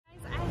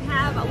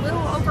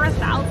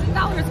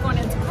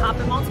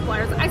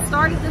multipliers. I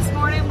started this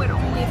morning with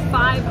only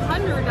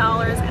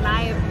 $500 and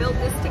I have built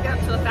this to get up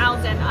to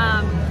 1,000.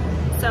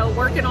 So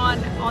working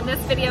on this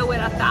video with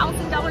a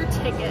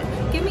 $1,000 ticket.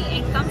 Give me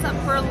a thumbs up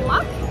for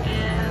luck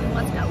and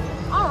let's go.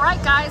 All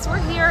right, guys, we're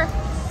here.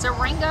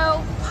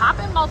 Durango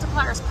Poppin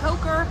Multipliers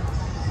Poker.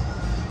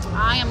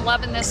 I am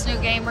loving this new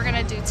game. We're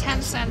gonna do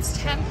 10 cents,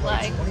 10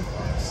 play.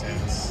 25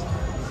 cents.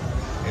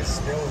 It's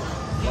still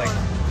like.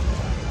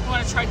 You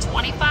want to try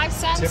 25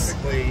 cents?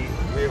 Typically,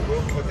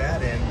 we'll put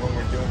that in when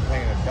we're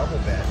playing a double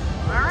bet.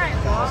 All right,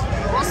 well,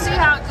 we'll see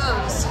how it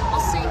goes.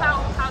 We'll see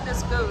how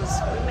this goes.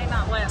 We may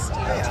not last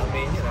here. Yeah, I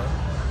mean, you know.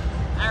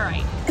 All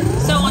right.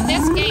 So on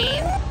this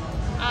game,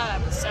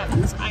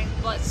 sevens.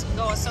 Let's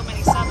go with so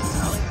many sevens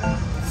earlier.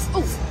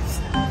 Ooh.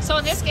 So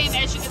in this game,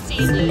 as you can see,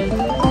 the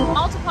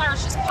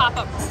multipliers just pop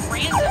up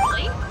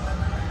randomly.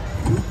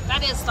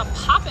 That is the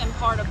poppin'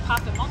 part of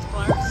Poppin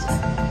Multipliers.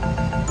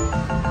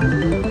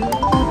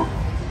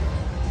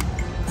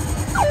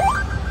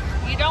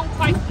 You don't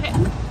quite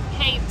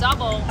pay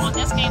double on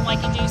this game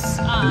like you do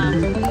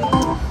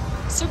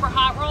Super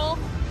Hot Roll,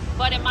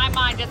 but in my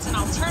mind, it's an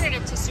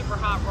alternative to Super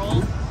Hot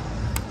Roll.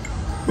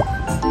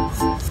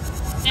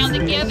 Now the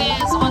give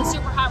is on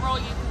Super Hot Roll,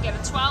 you can get a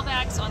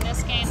 12x. On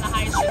this game, the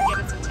highest you can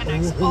get is a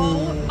 10x.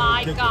 Oh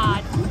my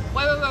God!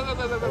 Wait!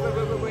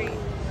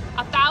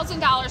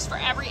 $1,000 for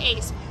every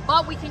ace,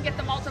 but we can get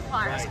the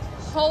multipliers. Right.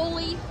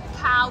 Holy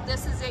cow!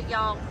 This is it,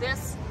 y'all.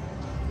 This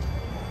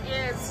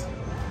is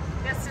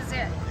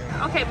it.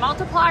 Okay,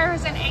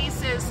 multipliers and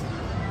aces.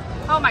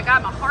 Oh my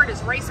God, my heart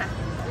is racing.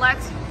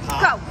 Let's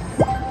go.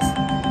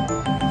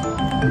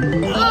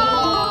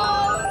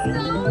 Oh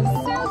no,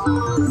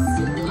 sizzles.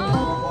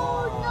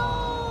 Oh no.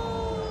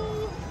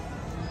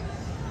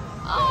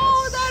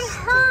 Oh, that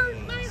hurt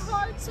my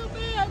heart so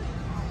bad.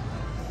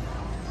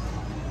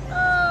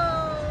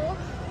 Oh.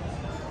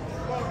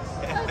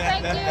 Oh,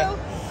 thank you.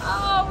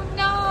 Oh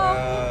no.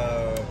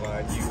 Oh,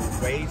 but you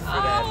wait for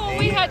that. Oh,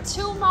 we had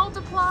 2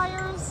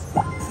 multipliers.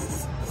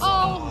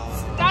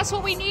 Oh, that's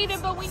what we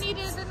needed, but we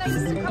needed an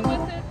ace to come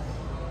with it.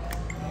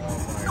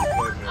 Oh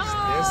my goodness.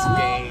 This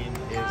game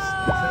is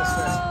just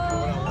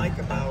what I like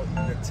about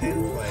the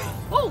 10 play.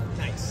 Oh,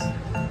 nice.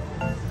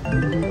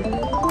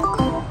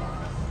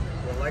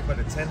 What I like about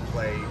the 10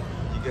 play,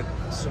 you get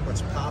so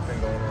much popping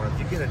going on. If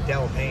you get a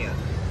dealt hand,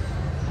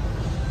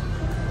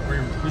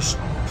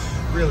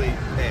 really,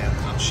 man,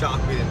 I'm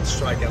shocked we didn't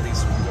strike at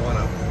least one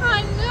of them.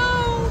 I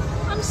know.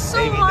 I'm so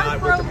maybe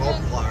heartbroken. Not with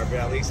the multiplier, but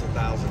at least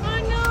 1,000.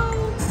 I know.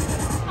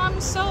 I'm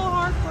so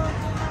heartbroken.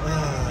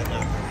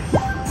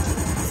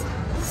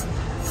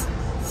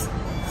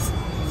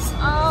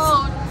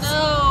 Oh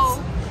no.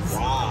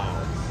 Wow.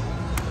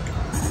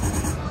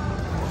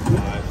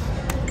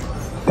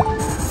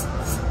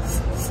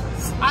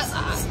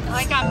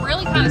 I'm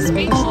really kind of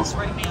speechless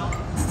right now.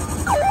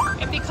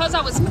 And because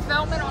I was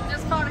filming on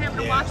this phone, having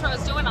to watch what I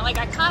was doing, I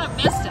kind of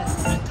missed it.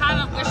 I kind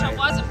of wish I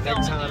wasn't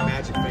filming. Next time,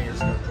 Magic Finger's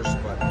gonna push the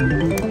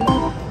button.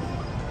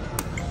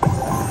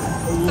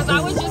 Because I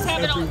was just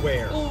having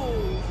everywhere.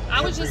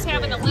 I was just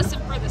having to listen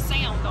for the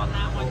sound on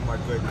that one. Oh my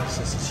goodness,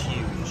 this is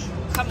huge.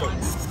 Come on,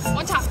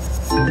 one time.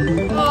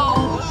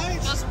 Oh,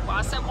 just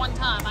I said one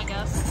time, I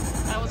guess.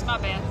 That was my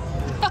bad.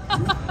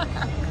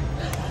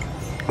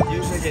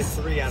 Usually get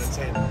 3 out of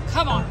 10.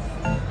 Come on.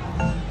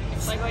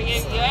 It's like, well,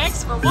 you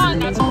asked for 1,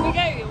 that's what we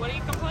gave you. What are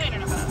you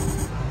complaining about?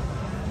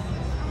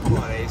 Come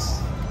on,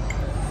 ace.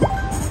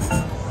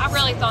 I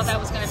really thought that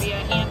was going to be a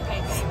hand pay,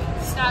 baby.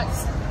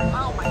 That's,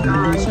 oh my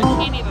gosh, I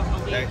can't even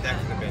believe that. That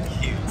could have been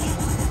huge.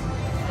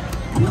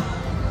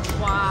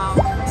 Wow.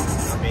 I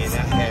mean,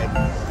 that had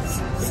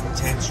the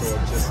potential of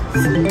just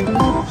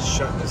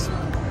shutting this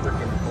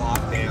freaking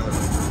block down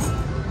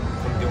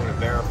from doing a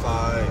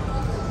verify.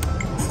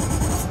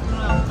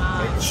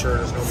 Making sure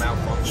there's no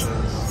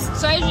malfunctions.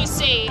 So as you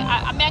see,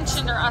 I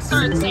mentioned, or I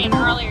started saying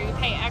earlier, you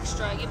pay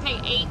extra. You pay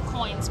 8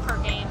 coins per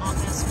game on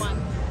this one.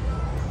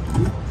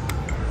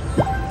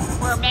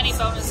 Where many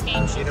bonus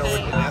games you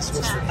pay and that's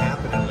what's been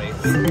happening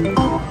lately. A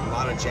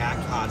lot of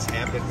jackpots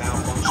have been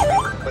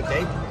malfunctioning, but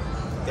they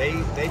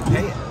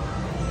pay it.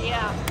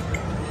 Yeah.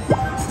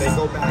 They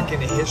go back in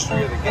the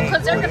history of the game.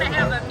 Because they're going to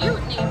have a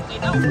mutiny if they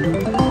don't.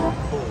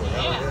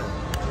 Yeah.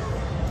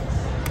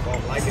 Well,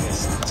 I'm liking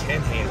this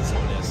 10 hands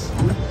on this.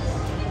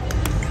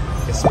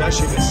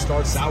 Especially if it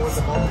starts out with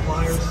the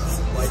multipliers,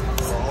 like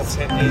for all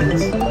 10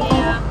 hands.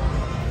 Yeah.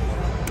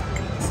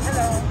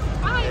 Hello.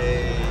 Hi.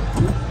 Hey.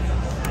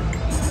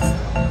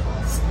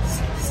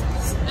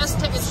 This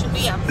ticket should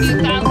be a few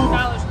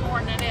 $1,000s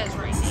more than it is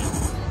right now.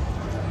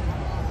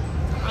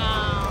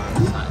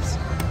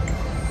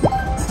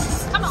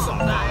 Come on,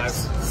 guys.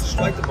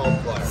 Strike the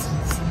multipliers.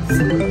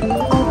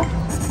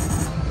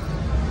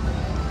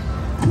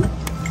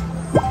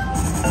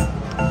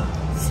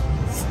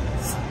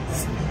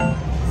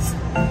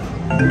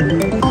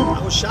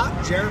 I was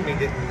shocked Jeremy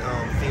didn't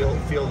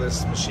feel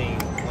this machine,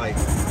 like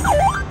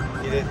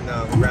he didn't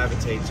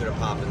gravitate to the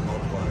Poppin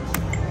Multipliers.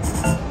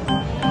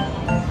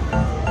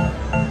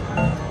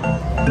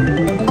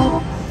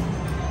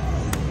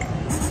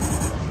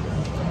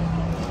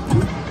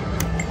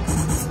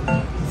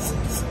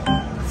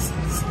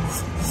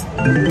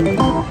 Alright,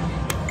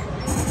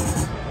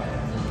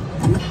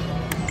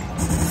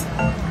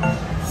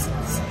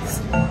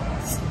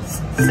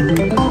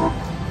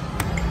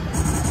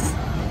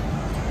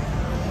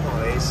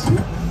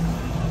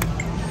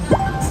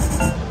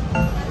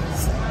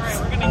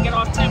 we're gonna get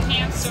off 10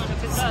 hands soon.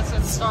 If it does,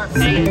 let's start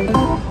paying.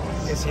 I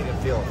guess he didn't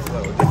feel a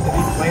flow. Did he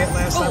play it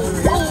last time we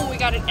were here? Oh, we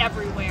got it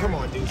everywhere. Come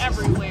on, dude.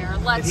 Everywhere.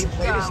 Let's go. Did he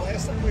play this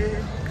last time we were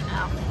here?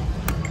 No.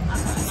 Not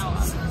that I know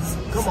of.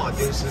 Come on,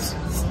 deuces.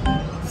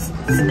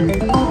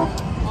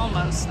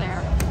 Almost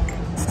there.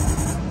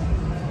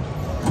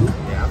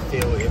 Yeah, I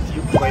feel if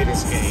you play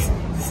this game,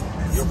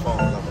 you'll fall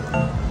in love with it.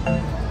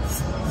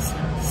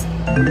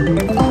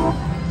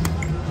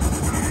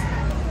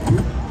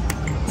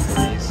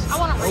 I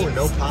want to redo. Oh,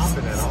 no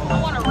popping at all.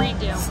 I want to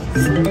redo.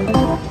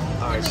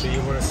 Alright, so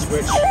you want to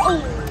switch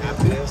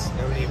after this?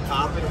 No need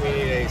popping, we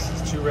need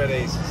aces. 2 red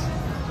aces.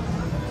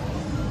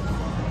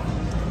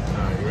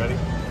 Alright, you ready?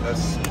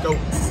 Let's go.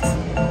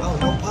 Oh,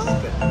 no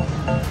popping.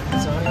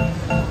 That's alright.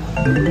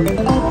 Oh,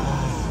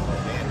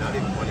 man, not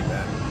even 20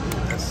 back.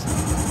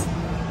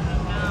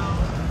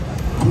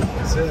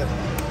 That's it.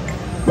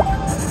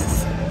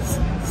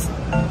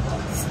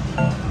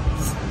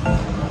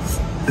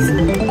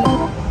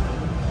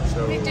 So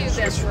we do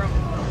this room. Oh,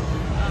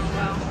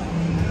 well.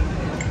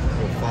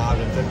 5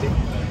 and 50?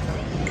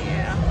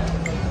 Yeah.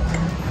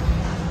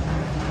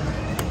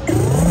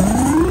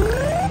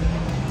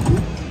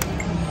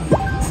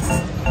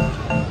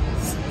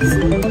 Come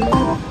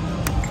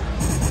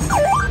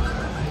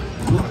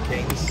on,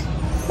 kings.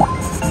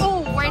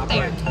 Oh, right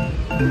there.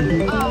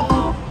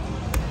 Oh.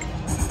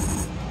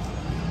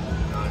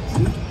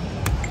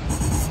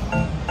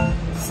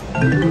 I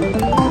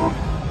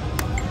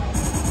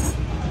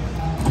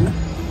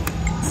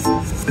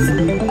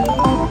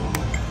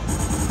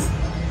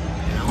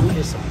want to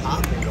get some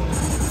popping going.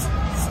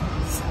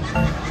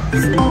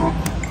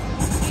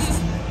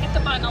 Hit the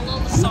button a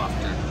little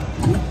softer.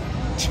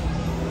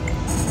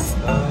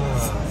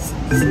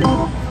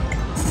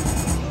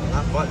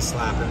 Not butt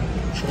slapping.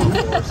 Come on,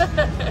 boys.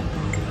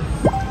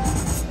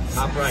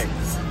 Top right.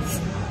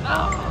 Oh.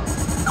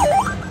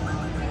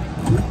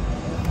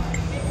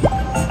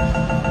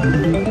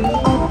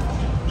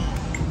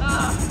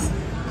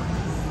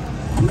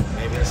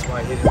 Maybe that's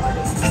why he didn't like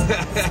it.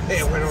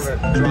 It went on a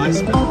dry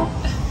spell.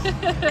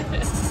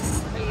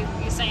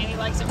 Are you saying he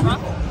likes it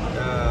rough?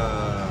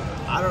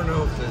 I don't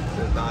know if the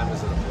dime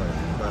is in the play,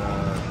 but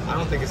I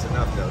don't think it's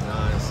enough though.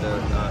 9,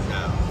 7, no.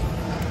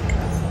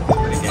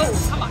 Too many games.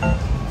 Oh, come on.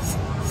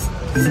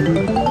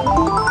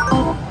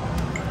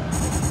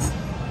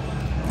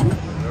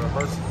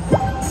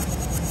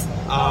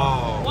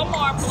 Oh. One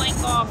more blank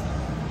off.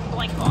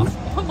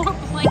 One more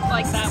blank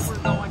like that,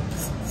 we're going.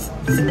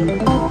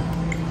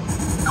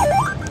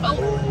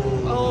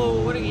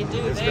 Oh, what do you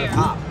do it's there? It's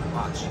gonna pop.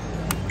 Watch.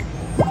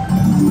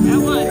 That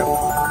one. Yep, that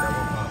one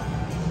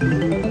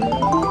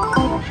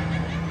pop.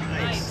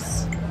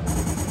 Nice.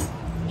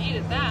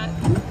 Needed that.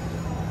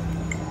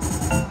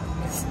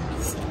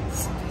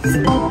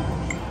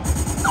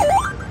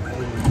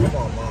 Come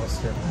on,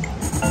 monster.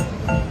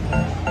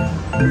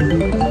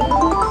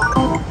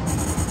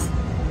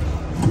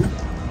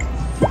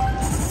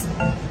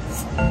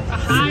 The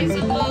highs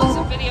and lows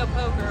of video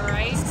poker,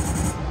 right?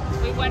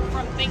 We went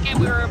from thinking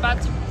we were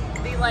about to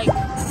be like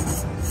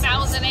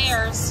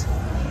thousandaires,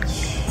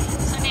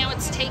 so now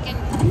it's taken.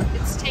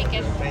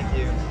 Thank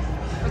you.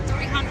 For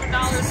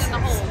 $300 in the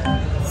hole,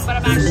 but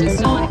I'm actually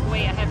still like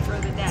way ahead for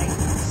the day.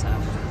 So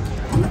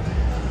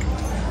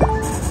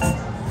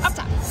up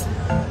top.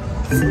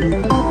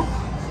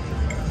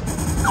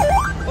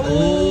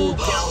 Oh,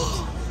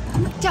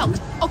 dealt.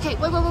 Okay,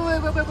 wait.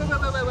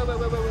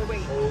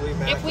 Holy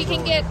If we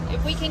can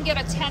get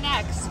a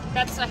 10x,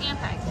 that's a hand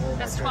pay. Oh,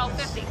 That's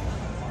 $12.50.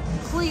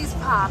 Please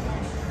pop.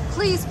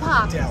 Please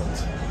pop.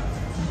 Dealt.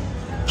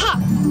 Pop.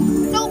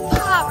 No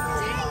pop.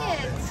 Dang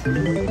it. I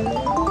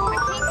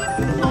can't get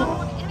a pop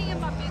on any of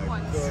my big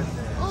ones.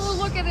 Oh,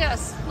 look at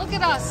this. Look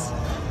at us.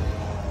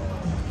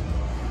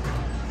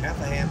 Half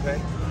a hand pay.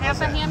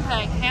 Half a hand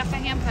pay. Half a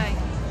hand pay.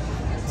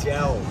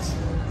 Dealt.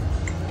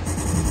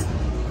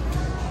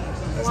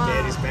 That's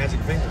Daddy's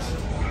magic fingers.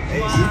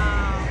 Ace.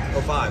 Wow.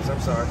 Oh, fives.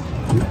 I'm sorry.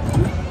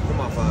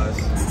 Come on, fives.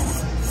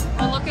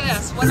 Well, look at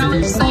this. What I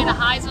was saying, the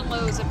highs and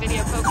lows of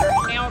video poker.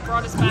 Now it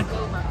brought us back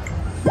over.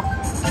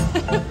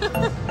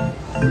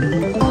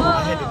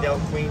 I had to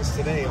dealt queens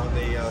today on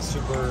the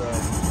super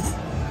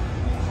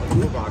on the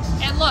blue boxes.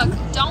 And look,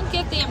 don't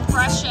get the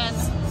impression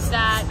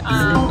that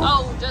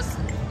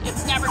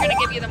it's never going to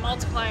give you the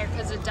multiplier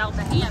because it dealt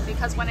the hand.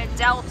 Because when it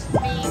dealt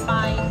me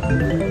my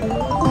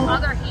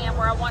other hand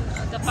where I won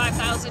the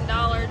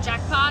 $5,000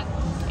 jackpot,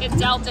 it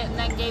dealt it and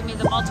then gave me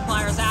the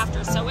multipliers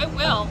after. So it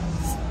will.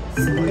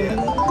 Oh, yeah.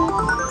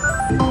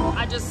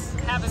 I just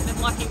haven't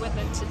been lucky with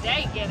it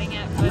today getting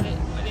it, but it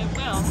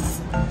will.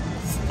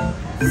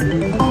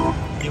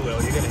 You will.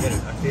 You're gonna hit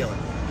it. I feel it.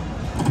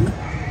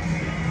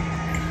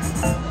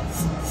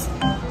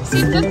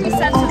 See, 50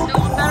 cents is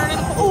doing better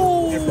than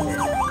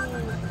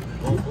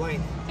Won't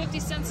blink. 50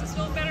 cents is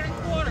doing better than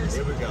quarters.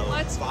 Here we go.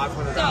 Let's hands.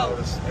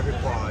 $500 every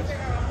quad.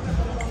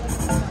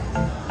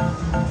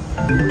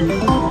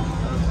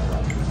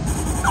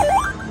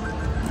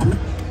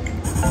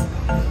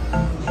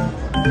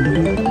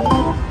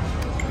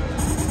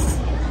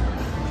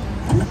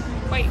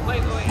 Wait.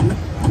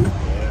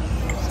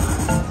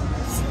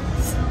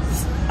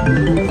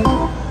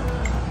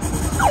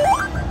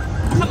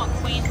 Come on,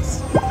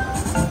 queens.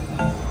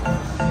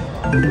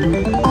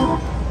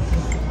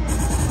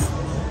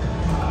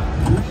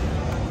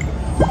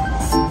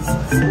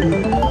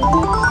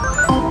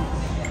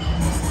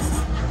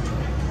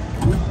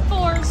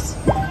 Fours.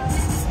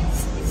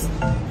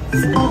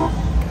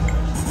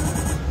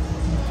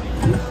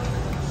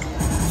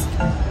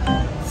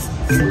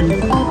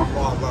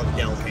 Oh, I love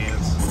dealt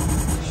hands.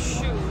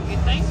 Shoot, you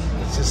think?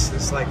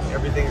 It's like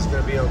everything's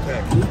gonna be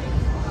okay. You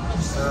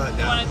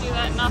No. want to do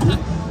that? Nothing?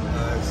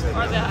 I'd say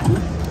Or no.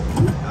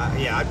 that?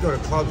 Yeah, I'd go to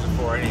clubs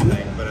before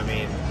anything, but I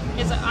mean,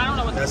 Is it? I don't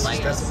know what the that's play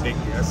is. a big.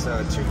 That's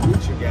a two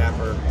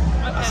gapper.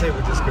 I Okay. say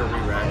we just go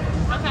re-rack.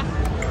 Okay.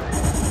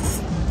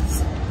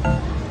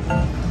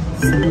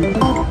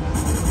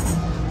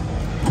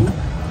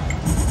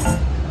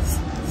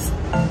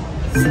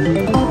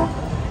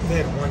 They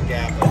had one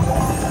gap.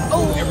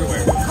 Oh,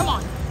 everywhere. Come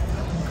on.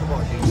 Come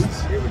on,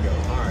 deuces. Here we go.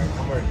 All right,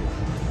 I'm ready.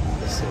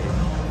 Let's see.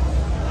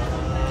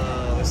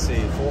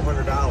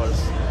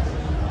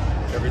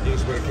 $400. Every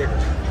deuce with a kicker.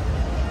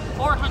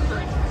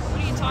 400.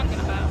 What are you talking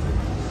about?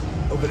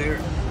 Open air.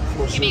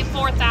 You mean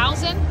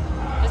 4,000?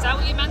 Is that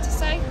what you meant to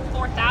say?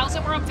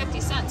 4,000? We're on 50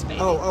 cents, baby.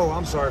 Oh,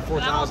 I'm sorry. $4,000.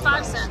 That was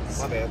 5 cents.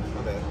 My bad.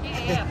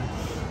 Yeah.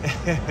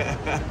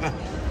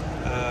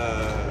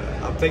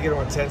 I'm thinking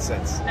on 10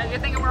 cents. No, you're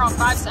thinking we're on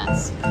 5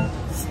 cents. No,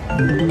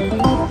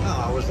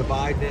 I was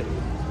dividing it.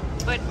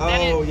 But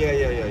Oh, yeah.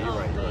 You're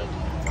right.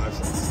 5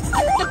 cents. No.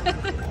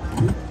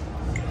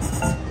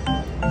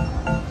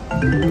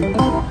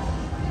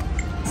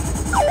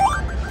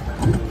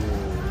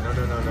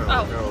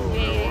 Oh, No,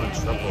 yeah,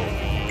 triple.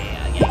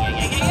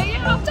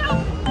 Yeah, up top.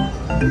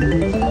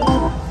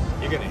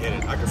 You're gonna hit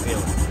it. I can feel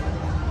it.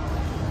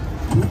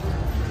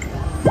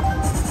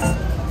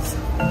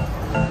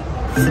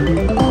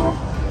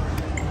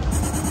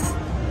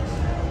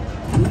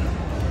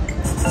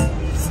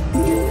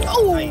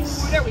 Oh,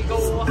 nice. There we go.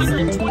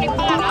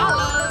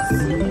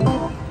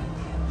 $125.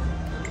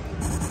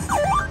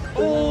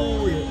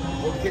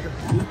 Oh, kicker.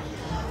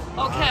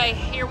 Okay,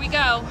 here we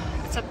go.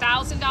 It's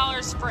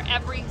 $1,000 for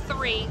every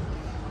 3.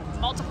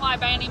 Multiply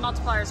by any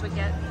multipliers we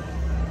get. All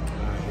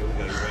right, here we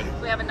go. You ready?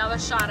 We have another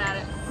shot at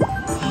it.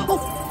 Oh,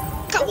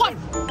 got one.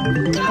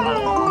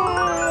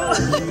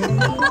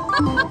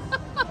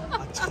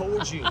 I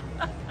told you.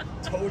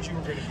 Told you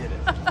we're gonna get it.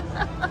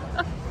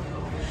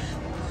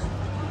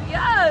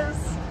 Yes.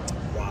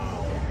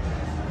 Wow.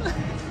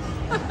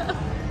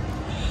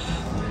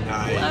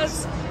 Nice.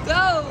 Let's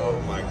go. Oh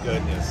my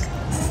goodness.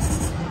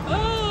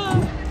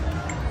 Oh.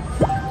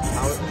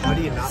 How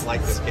do you not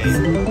like this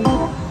game?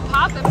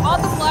 Poppin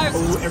Multipliers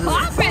everywhere.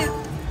 popping.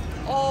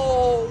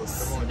 Oh, Come on,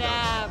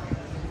 snap.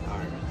 All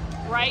right.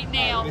 Right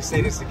now. Let me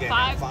say this again.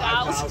 $5,000.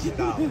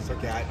 $5,000.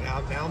 Okay,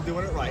 now I'm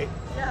doing it right.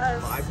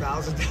 Yes.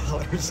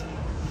 $5,000.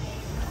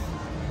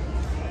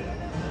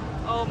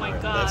 Oh my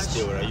Right, gosh. let's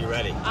do it. Are you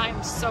ready?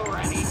 I'm so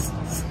ready.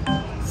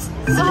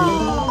 Oh.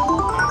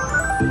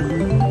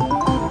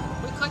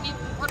 We couldn't even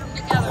put them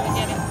together to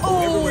get it.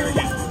 Everywhere Oh.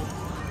 again.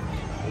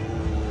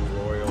 Ooh,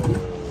 royal.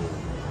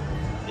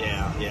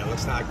 Yeah.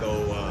 Let's not go.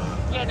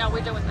 Yeah, no,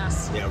 we're doing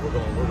this. Yeah, we're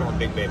going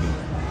big baby.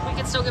 We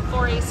can still get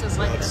 4 aces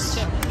like Let's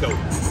this too. go.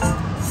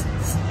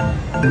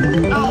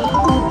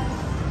 Oh.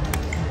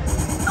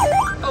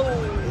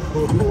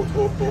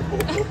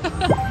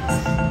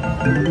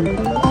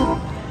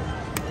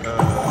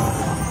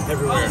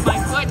 Everywhere. Oh my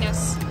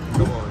goodness.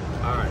 Come on.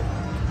 All right.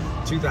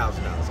 $2,000.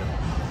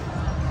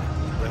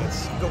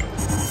 Let's go.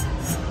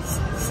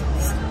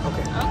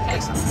 Okay. Okay.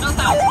 No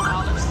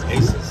 $1,000.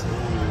 Aces.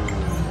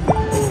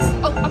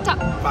 Oh, up top.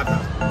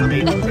 5,000. I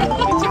mean,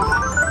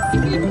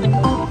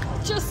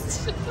 10,000.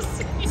 Just.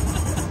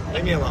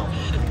 Leave me alone.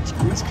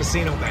 It's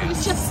casino You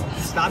math. just.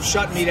 Stop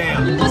shutting me You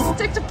down. just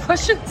stick to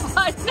push and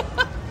button.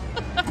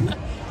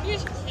 You're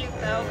cute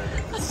though.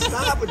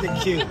 Stop with the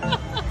cute.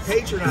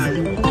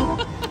 Patronizing.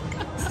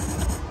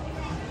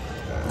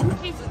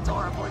 He's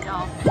adorable,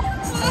 y'all.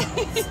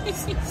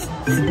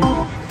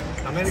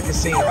 I'm in a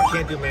casino. I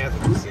can't do math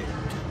in a casino.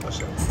 I'll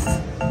show you.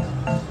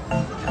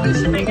 At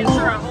least you're making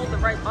sure I hold the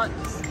right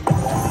buttons.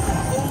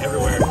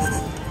 Everywhere.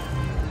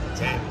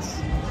 Tens.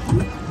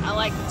 I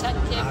like the 10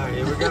 kick. All right,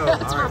 here we go.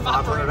 That's All where right,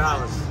 my brain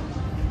 $500. went.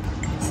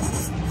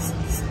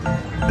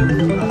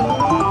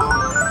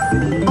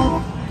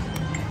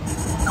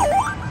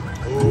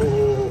 Ooh.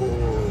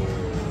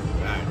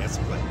 All right, that's a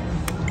play.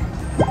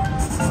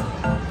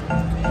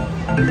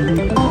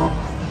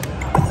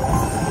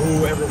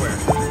 Ooh, everywhere.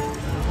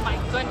 My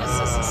goodness,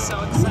 this is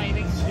so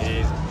exciting.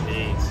 Jeez. All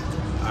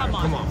right, Come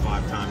on. come on,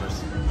 5-timers.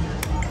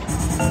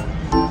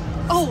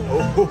 Oh,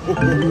 Oh.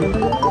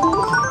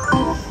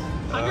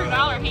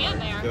 $100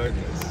 hand there.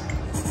 Goodness.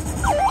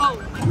 Oh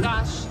my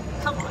gosh.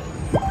 Come on.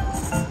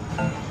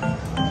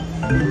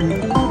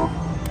 Man,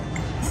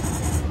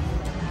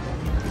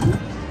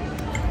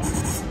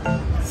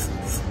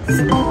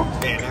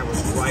 that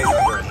was right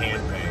under a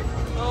hand bag.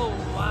 Oh,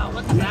 wow,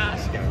 look at that.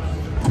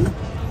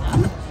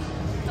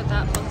 But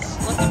that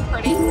looks looking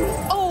pretty.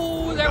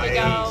 Oh, there we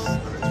go.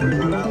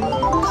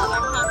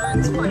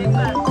 Another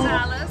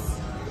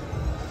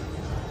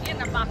 $125.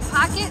 Getting in my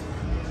pocket.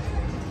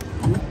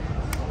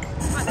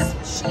 Oh, this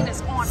machine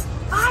is on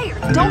fire.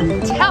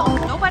 Don't tell.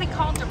 Nobody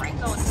called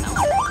Durango and tell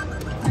them.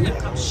 They're going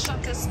to come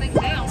shut this thing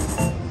down.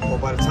 Well,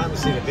 by the time you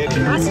see the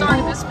video. I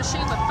started this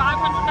machine with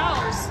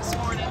 $500 this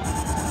morning.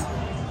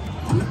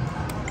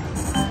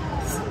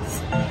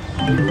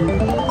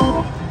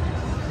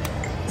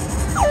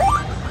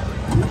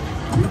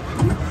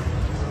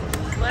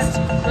 Let's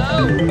go.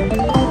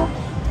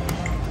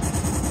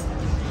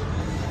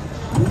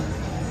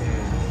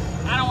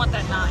 I don't want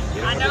that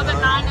 9. I know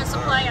that 9 is a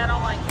play. I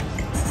don't like it.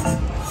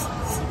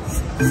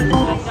 I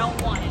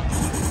don't want it.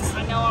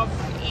 I know I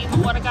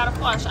even would have got a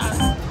flush.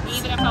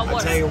 Even if I would have. I'll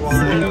tell you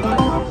why I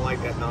don't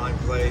like that 9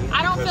 play.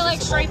 I don't feel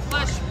like straight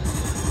flush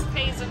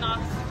pays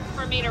enough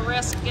for me to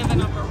risk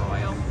giving up a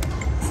royal.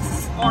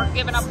 Or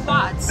giving up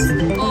quads.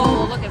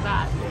 Oh, look at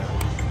that.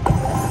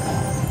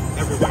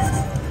 Yeah. Everywhere.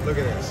 Look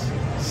at this.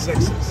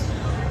 6s.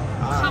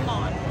 Come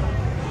on.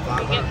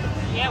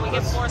 We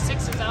get 4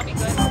 6s. That'll be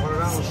good.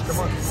 $500. Come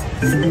on.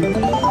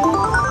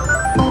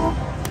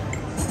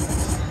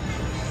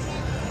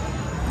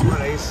 Come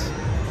on, ace.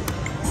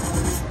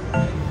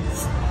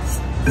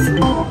 I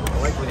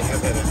like when you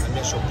have that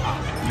initial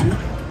pop.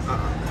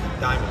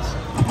 Diamonds.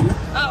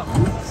 Oh,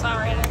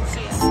 sorry, I didn't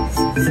see it.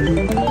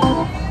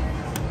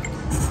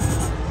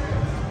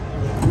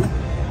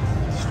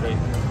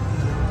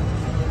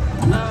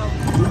 Oh.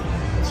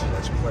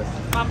 Let's play.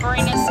 My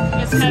brain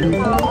is heading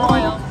for a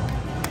royal.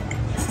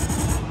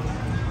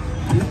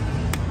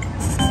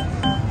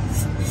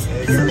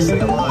 Yeah, you gotta stay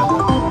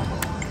alive.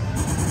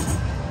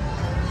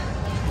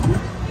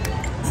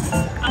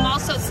 I'm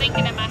also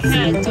thinking in my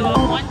head, do I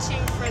want to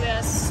for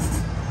this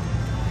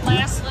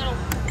last little,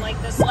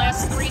 like this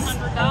last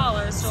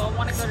 $300, do I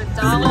want to go to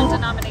dollar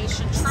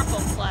denomination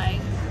triple play?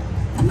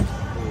 Ooh,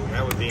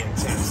 that would be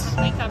intense.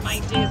 I think I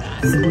might do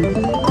that.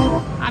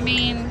 I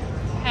mean,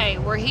 hey,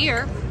 we're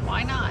here.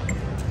 Why not?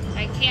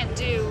 I can't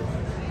do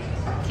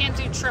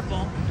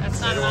triple.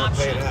 That's not an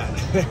option.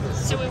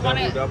 So we want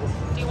to.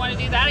 Do you want to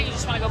do that, or you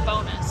just want to go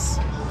bonus?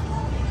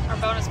 Or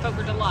bonus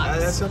poker deluxe?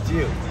 That's up to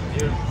you.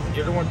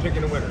 You're the one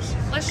picking the winners.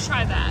 Let's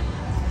try that.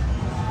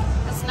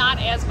 It's not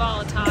as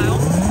volatile.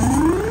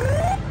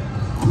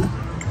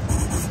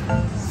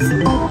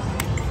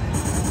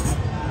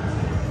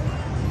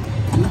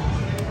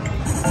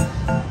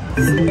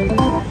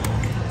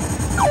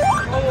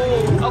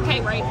 Oh, okay,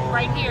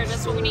 right here.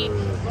 That's what we need.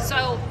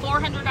 So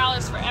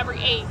 $400 for every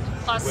 8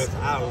 plus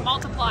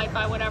multiplied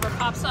by whatever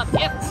pops up.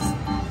 Yep.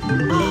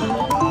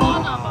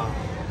 One of them.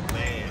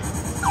 Man.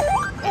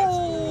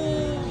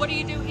 Oh, what do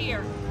you do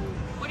here?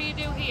 What do you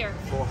do here?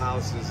 Full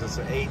houses. It's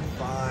an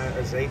 8-5.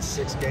 It's an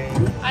 8-6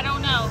 game. I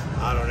don't know.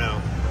 I don't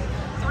know.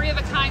 3 of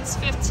a kind's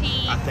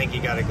 15. I think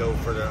you got to go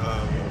for the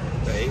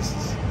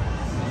aces.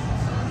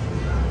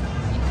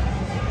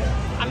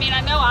 I mean,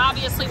 I know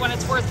obviously when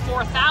it's worth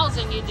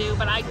 4,000 you do,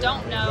 but I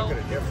don't know. Look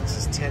at the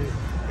difference.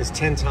 It's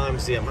 10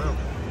 times the amount.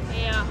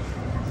 Yeah,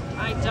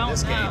 I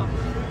don't know.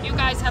 You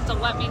guys have to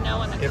let me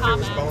know in the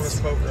comments. If it was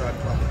bonus poker, I'd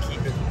probably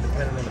keep it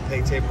depending on the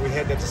pay table. We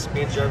had that.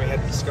 Me and Jeremy had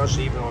a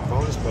discussion even on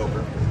bonus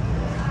poker.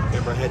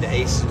 Remember, I had the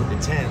aces with the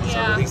 10s.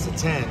 Yeah. I released the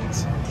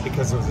 10s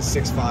because it was a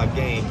 6-5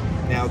 game.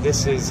 Now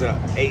this is a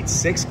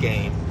 8-6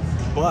 game,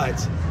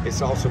 but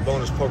it's also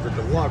bonus poker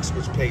deluxe,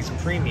 which pays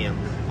premium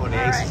on the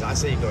aces. I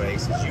say you go to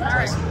aces. You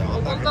press it.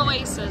 Well, we'll go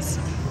aces.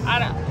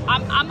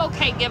 I'm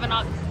okay giving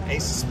up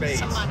ace of spades.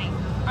 Some money.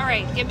 All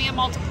right, give me a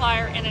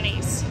multiplier and an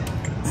ace.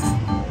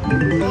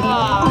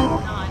 Oh,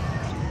 none.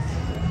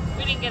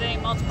 We didn't get any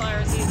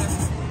multipliers either.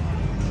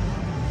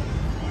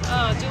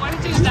 Oh, do I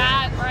do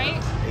that,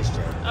 right? Ace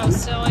jack. Oh,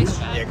 still ace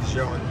jack? Yeah, because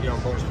you're on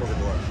bonus poker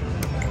deluxe.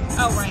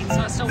 Oh, right, so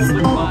I still want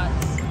my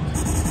quads.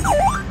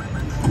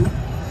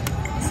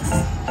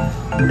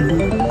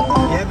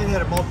 You haven't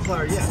had a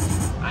multiplier yet.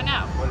 I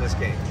know. On this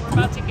game. We're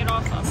about to get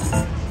off of it.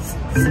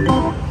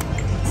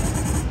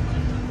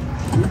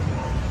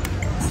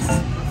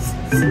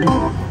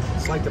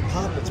 It's like the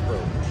poppets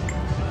broke.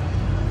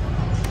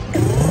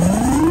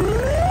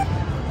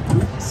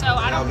 So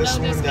I don't know this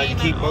game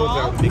keep at both all.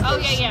 of them because oh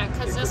yeah,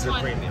 because this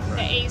one, premium, right?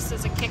 the ace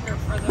is a kicker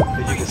for the.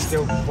 But you can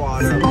still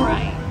quad up.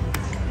 Right.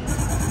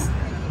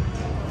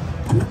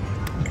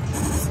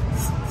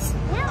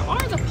 Where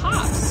are the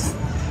pops?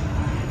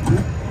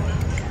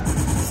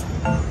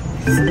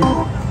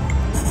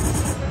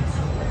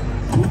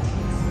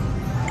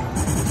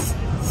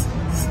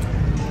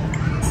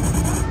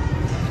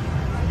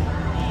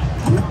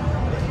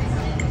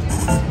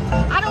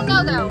 I don't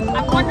know though.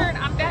 I'm wondering.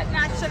 I'm betting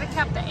I should have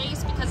kept the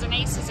ace because an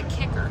ace is a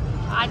kicker.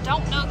 I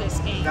don't know this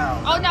game.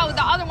 No. Oh no,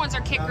 the other ones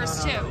are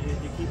kickers too.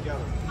 You keep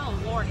going. Oh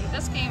lordy,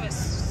 this game is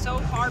so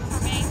hard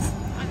for me.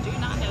 I do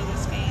not know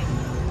this game.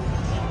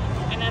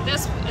 And then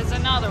this is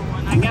another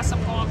one. I guess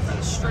I'm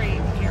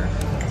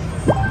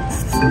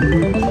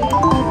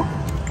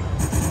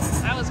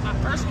That was my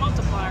first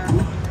multiplier.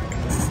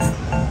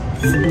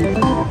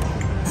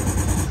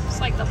 It's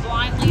like the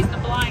blind leading the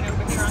blind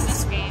over here on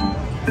this game.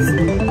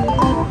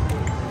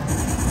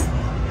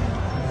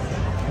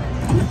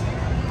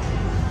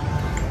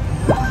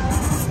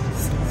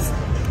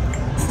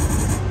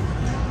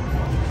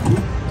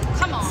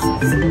 Come on.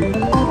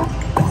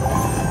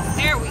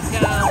 There we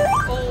go.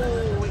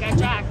 Oh, we got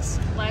jacks.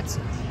 Let's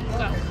go.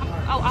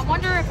 Oh, I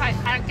wonder if I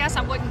guess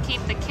I wouldn't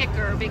keep the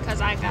kicker because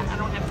I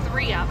don't have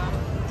 3 of them.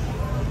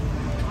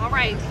 All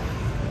right.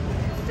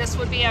 This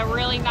would be a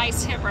really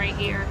nice hit right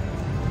here.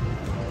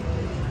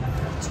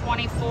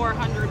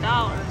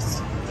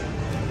 $2,400.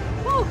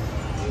 Woo!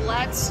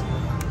 Let's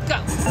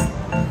go.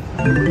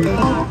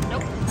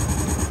 Nope.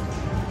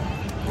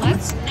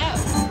 Let's know.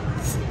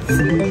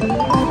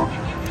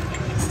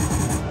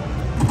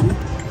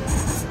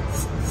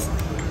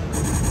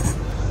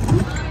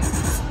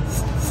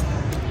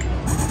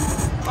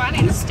 Well, I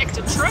need to stick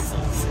to triple.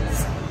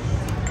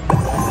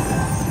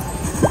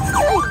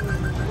 Oh,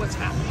 what's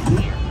happening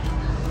here?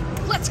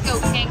 Let's go,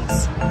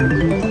 Kings.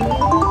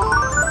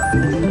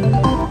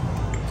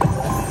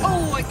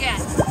 Oh,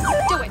 again.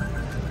 Do it.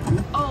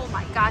 Oh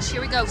my gosh,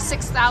 here we go.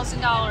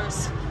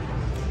 $6,000.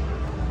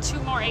 2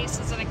 more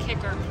aces and a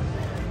kicker.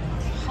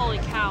 Holy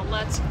cow,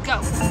 let's go.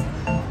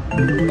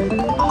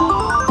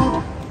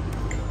 Oh.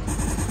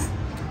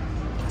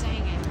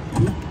 Dang it.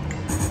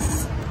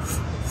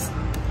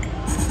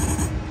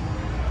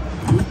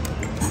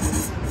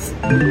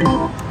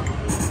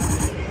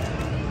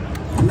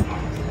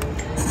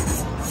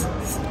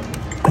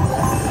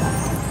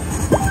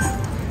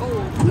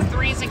 Oh, the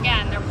 3s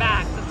again. They're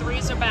back. The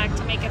 3s are back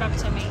to make it up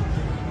to me.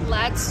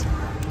 Let's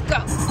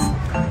go.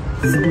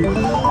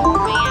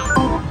 Oh, man.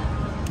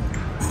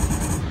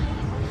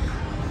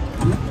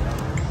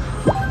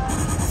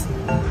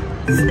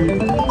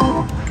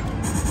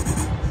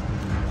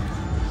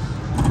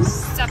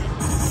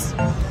 Sevens.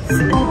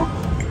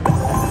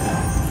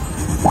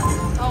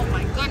 Oh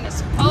my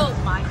goodness. Oh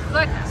my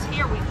goodness.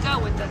 Here we go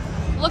with the,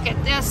 look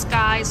at this,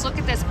 guys. Look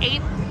at this,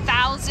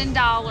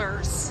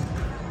 $8,000.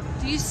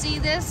 Do you see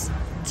this?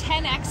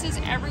 10 X's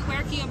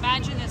everywhere. Can you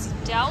imagine this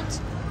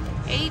dealt?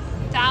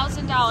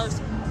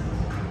 $8,000.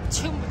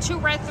 Two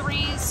red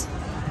 3s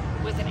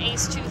with an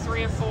ace, 2,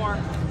 3, or 4.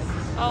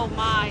 Oh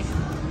my.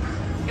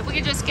 If we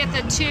could just get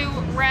the 2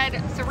 red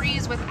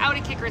 3s without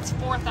a kicker, it's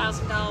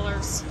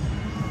 $4,000.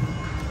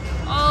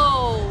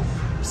 Oh,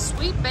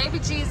 sweet baby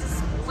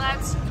Jesus.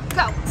 Let's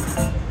go.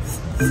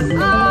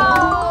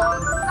 Oh,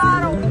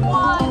 not a 1.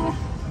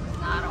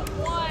 Not a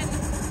 1.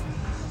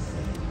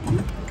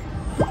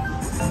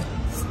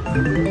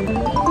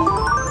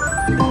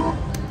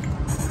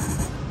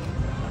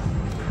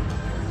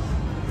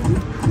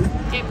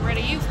 Getting rid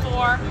of you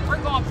 4.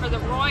 We're going for the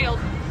royal.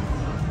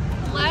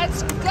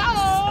 Let's go.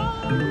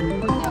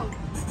 No.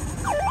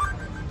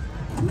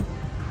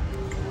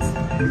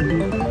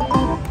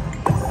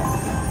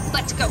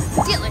 Let's go.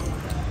 Deal it.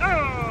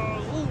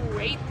 Oh, ooh,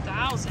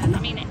 8,000. I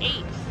mean, an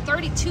 8.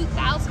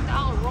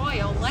 $32,000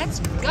 royal. Let's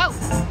go.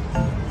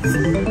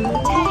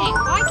 Dang,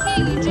 why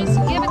can't you just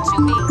give it to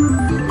me?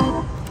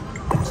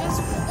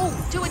 Just, oh,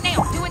 do it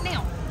now. Do it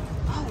now.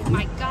 Oh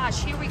my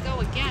gosh, here we go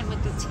again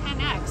with the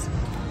 10X.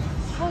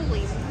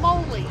 Holy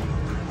moly.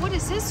 What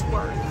is this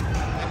worth?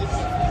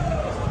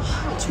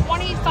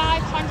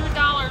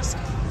 $2,500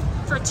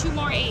 for 2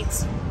 more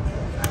 8s.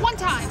 1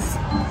 time.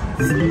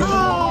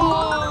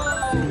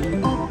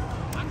 Oh,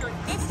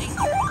 150.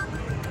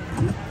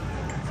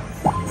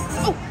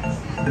 Oh.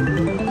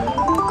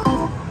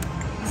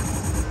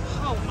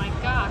 Oh my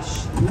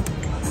gosh.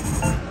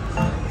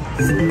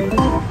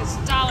 This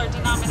dollar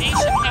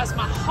denomination has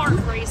my heart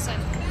racing.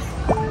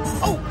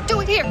 Oh,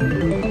 do it here.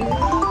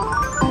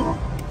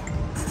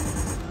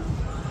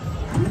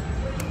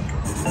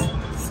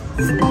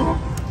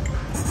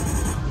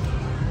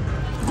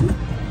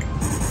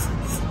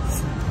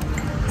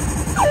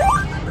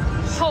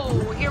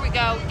 Oh, here we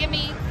go. Give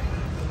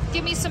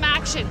me some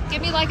action.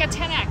 Give me like a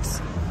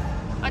 10X.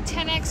 A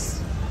 10X.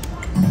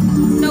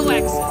 No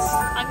X's.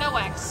 A no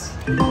X.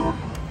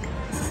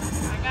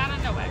 I got a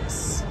no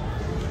X.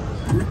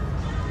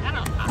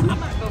 I'm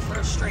gonna go for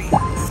a straight.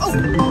 Oh,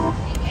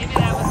 maybe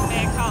that was a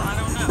bad call. I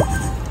don't know.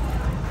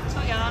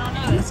 So yeah, I don't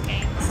know this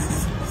game.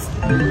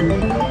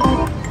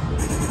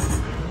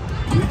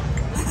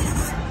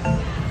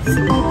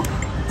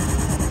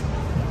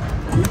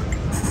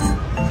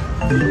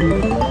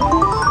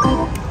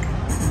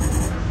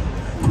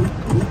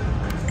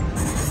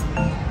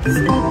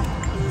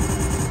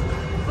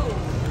 Cool.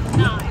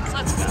 9s.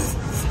 Let's go.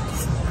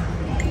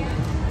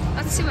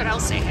 Let's see what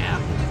else they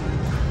have.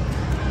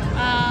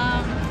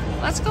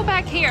 Let's go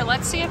back here.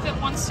 Let's see if it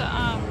wants to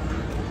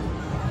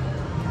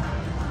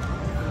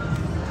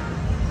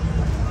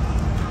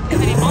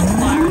give any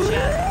multipliers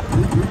yet.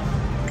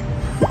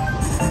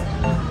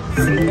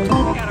 We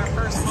got our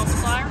first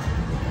multiplier.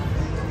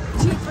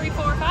 2, 3,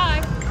 4,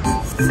 5.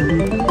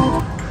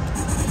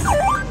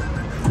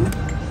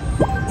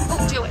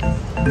 Oh, do it.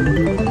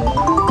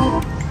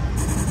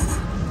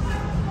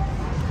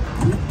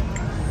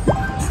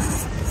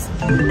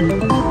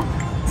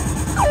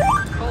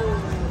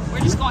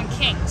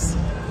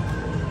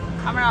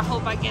 I'm gonna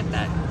hope I get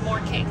that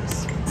more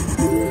kings.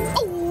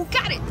 Oh,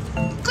 got it.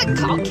 Good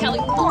call, Kelly.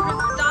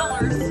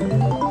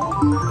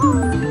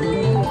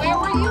 $400. Where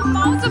were you,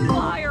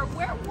 multiplier?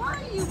 Where were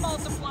you,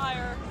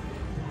 multiplier?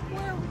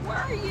 Where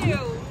were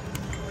you?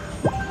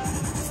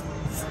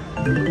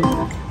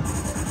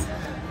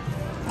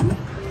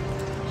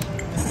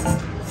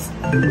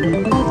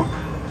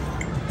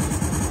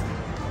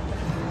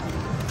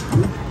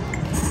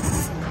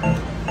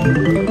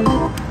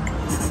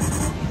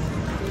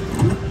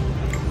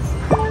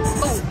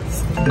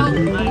 Oh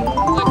my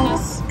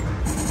goodness.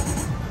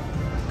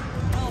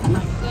 Oh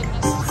my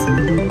goodness.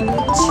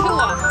 2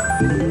 of them.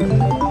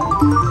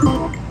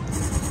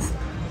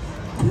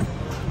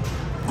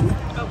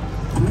 Oh,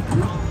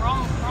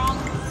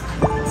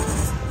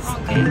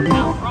 wrong game.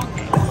 No, wrong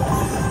game.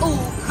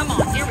 Oh, come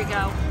on, here we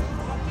go.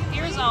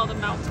 Here's all the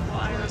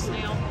multipliers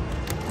now.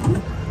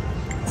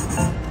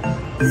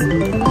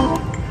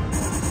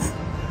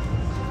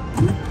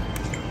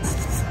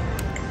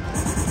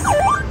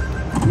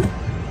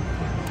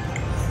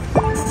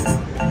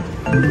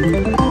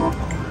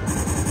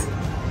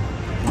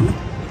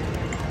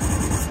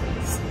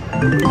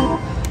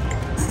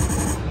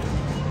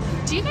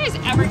 Do you guys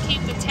ever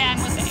keep the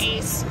 10 with the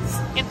ace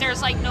if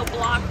there's like no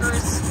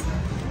blockers?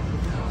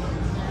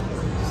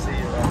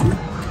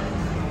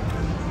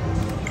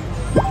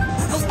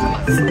 Oh, come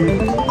on.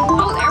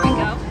 Oh, there we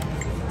go.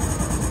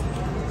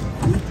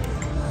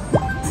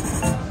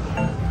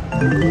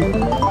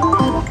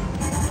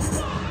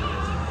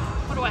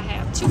 What do I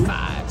have? 2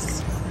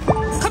 5s.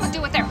 Come on,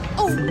 do it there.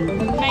 Oh,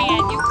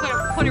 man, you could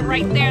have put it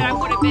right there. That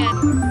would have been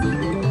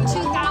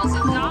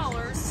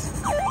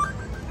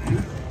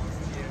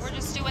 $2,000. We're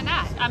just doing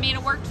that. I mean,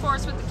 it worked for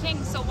us with the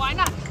king, so why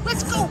not?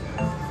 Let's go.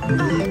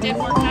 Oh, it didn't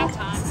work that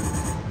time.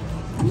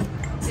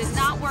 Did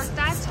not work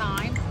that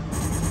time.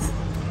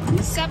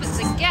 7s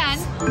again.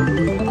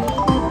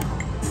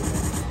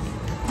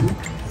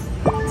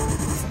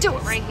 Do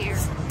it right here.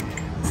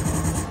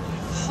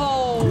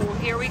 Oh,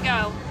 here we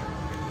go.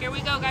 Here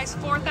we go, guys.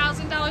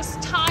 $4,000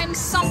 times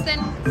something.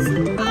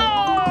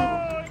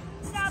 Oh,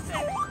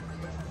 nothing.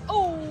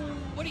 Oh,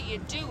 what do you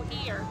do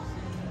here?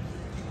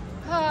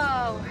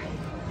 Oh,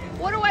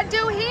 what do I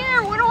do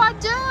here? What do I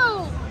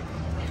do?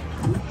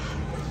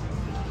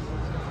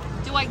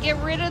 Do I get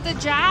rid of the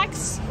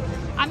jacks?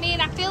 I mean,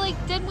 I feel like,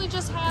 didn't we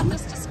just have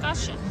this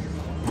discussion?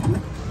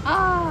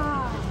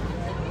 Ah.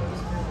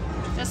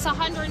 That's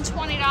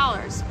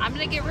 $120. I'm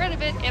gonna get rid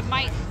of it. It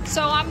might,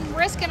 so I'm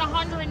risking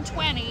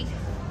 120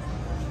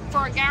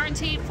 for a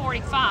guaranteed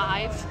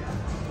 45.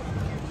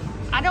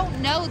 I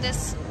don't know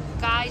this,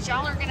 guys.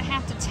 Y'all are gonna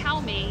have to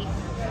tell me,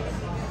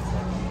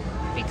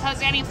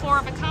 because any 4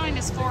 of a kind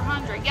is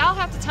 400. Y'all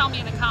have to tell me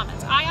in the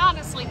comments. I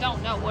honestly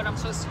don't know what I'm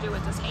supposed to do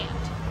with this hand.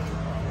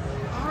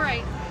 All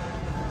right,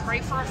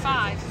 pray for a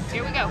 5.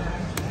 Here we go.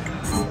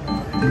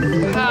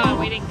 Oh,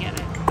 we didn't get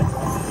it.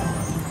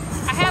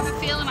 I have a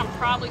feeling I'm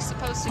probably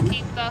supposed to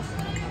keep the...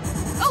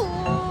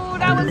 Oh,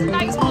 that was a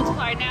nice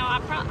multiplier. Now, I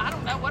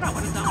don't know what I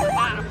would have done with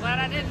that. I'm glad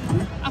I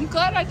didn't. I'm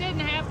glad I didn't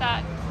have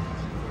that.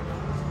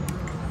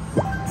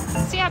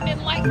 See, I've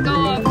been letting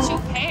go of 2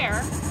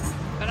 pair,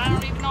 but I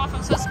don't even know if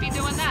I'm supposed to be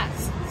doing that.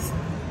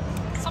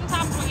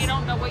 Sometimes when you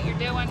don't know what you're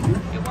doing,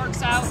 it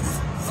works out.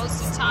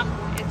 Most of the time,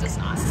 it does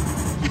not.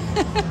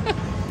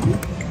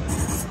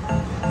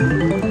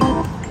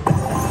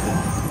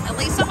 At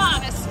least I'm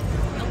honest.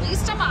 At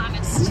least I'm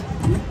honest.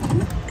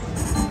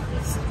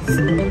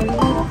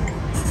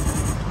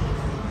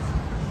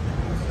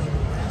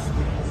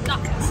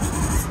 Nothing.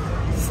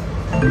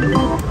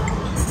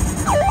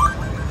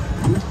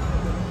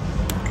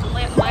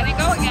 Let it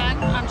go again.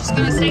 I'm just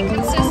going to stay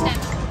consistent.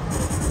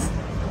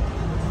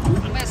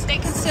 I'm going to stay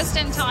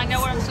consistent until I know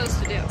what I'm supposed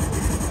to do.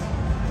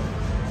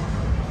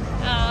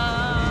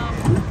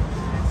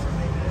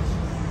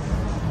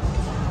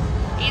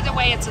 Either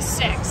way, it's a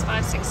 6.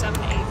 5, 6, 7,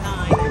 8, 9.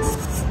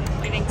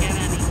 We didn't get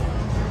any.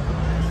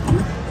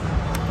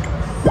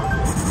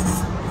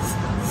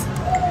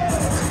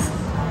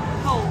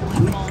 Holy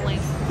moly.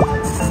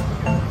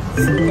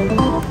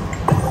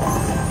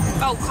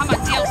 Oh, come on,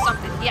 deal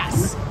something.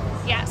 Yes.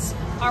 Yes.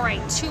 All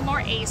right, 2 more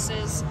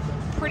aces.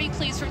 Pretty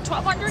pleased for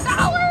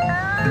 $1,200.